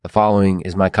following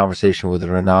is my conversation with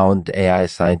renowned AI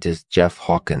scientist Jeff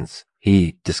Hawkins.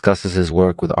 He discusses his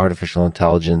work with artificial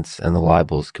intelligence and the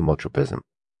Libels chemotropism.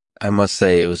 I must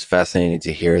say it was fascinating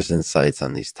to hear his insights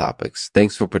on these topics.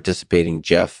 Thanks for participating,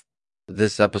 Jeff.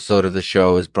 This episode of the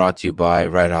show is brought to you by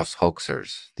Write-Offs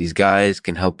Hoaxers. These guys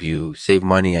can help you save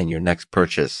money on your next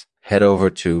purchase. Head over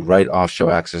to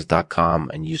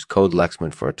writeoffshowaccess.com and use code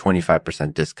Lexman for a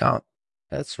 25% discount.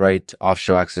 That's right,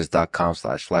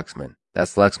 offshowaccess.com/Lexman.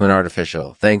 That's Lexman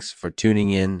Artificial. Thanks for tuning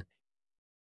in.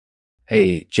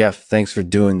 Hey, Jeff, thanks for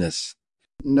doing this.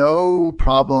 No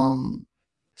problem.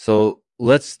 So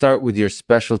let's start with your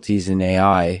specialties in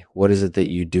AI. What is it that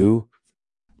you do?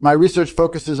 My research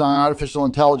focuses on artificial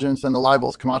intelligence and the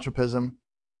Libels chemotropism.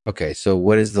 Okay, so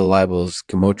what is the Libels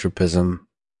chemotropism?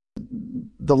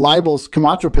 The Libels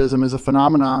chemotropism is a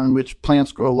phenomenon in which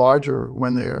plants grow larger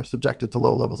when they're subjected to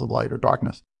low levels of light or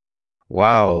darkness.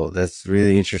 Wow, that's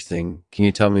really interesting. Can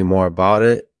you tell me more about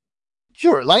it?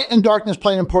 Sure. Light and darkness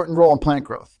play an important role in plant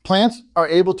growth. Plants are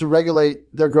able to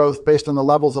regulate their growth based on the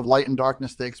levels of light and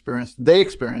darkness they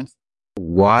experience.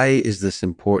 Why is this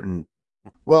important?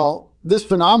 Well, this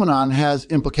phenomenon has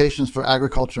implications for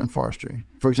agriculture and forestry.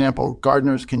 For example,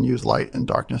 gardeners can use light and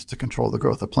darkness to control the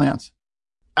growth of plants.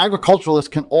 Agriculturalists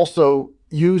can also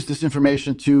use this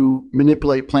information to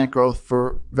manipulate plant growth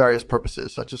for various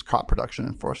purposes, such as crop production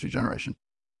and forest regeneration.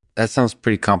 That sounds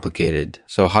pretty complicated.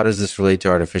 So how does this relate to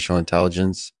artificial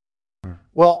intelligence?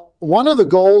 Well, one of the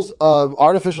goals of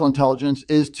artificial intelligence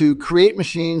is to create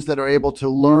machines that are able to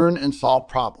learn and solve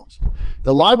problems.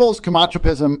 The Libels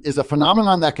chemotropism is a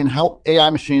phenomenon that can help AI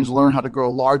machines learn how to grow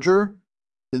larger.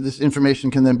 This information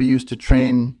can then be used to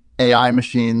train AI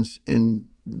machines in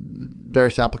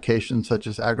various applications such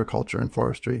as agriculture and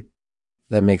forestry.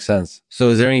 That makes sense. So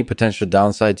is there any potential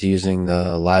downside to using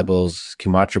the Libels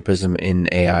chemotropism in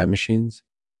AI machines?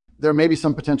 There may be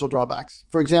some potential drawbacks.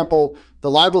 For example, the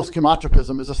Libels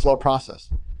chemotropism is a slow process.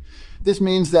 This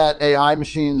means that AI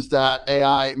machines that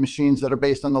are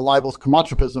based on the Libels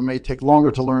chemotropism may take longer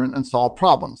to learn and solve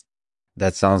problems.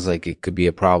 That sounds like it could be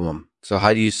a problem. So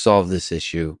how do you solve this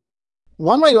issue?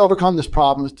 One way to overcome this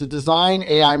problem is to design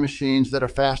AI machines that are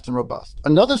fast and robust.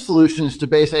 Another solution is to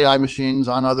base AI machines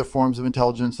on other forms of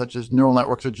intelligence, such as neural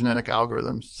networks or genetic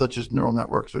algorithms.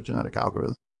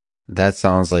 That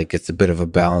sounds like it's a bit of a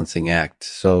balancing act.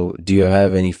 So do you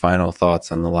have any final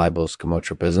thoughts on the Libels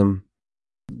chemotropism?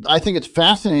 I think it's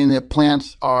fascinating that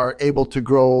plants are able to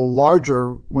grow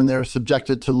larger when they're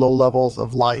subjected to low levels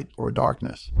of light or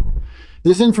darkness.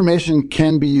 This information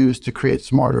can be used to create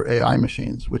smarter AI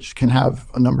machines, which can have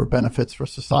a number of benefits for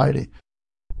society.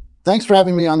 Thanks for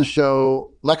having me on the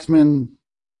show, Lexman.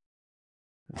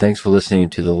 Thanks for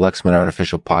listening to the Lexman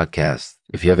Artificial Podcast.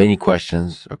 If you have any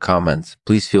questions or comments,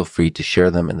 please feel free to share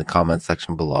them in the comment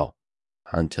section below.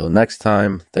 Until next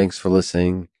time, thanks for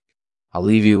listening. I'll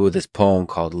leave you with this poem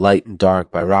called Light and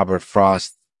Dark by Robert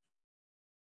Frost.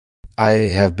 I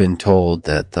have been told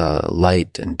that the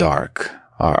light and dark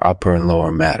are upper and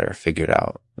lower matter figured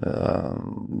out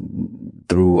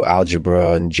through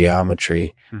algebra and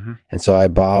geometry. Mm-hmm. And so I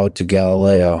bow to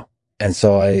Galileo.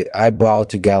 I bow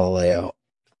to Galileo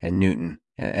and Newton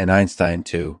and Einstein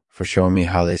too for showing me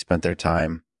how they spent their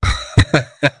time.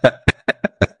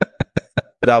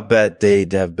 But I'll bet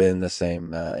they'd have been the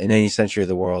same in any century of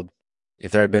the world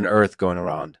if there had been Earth going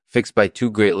around, fixed by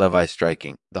two great levi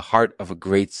striking, the heart of a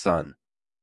great sun,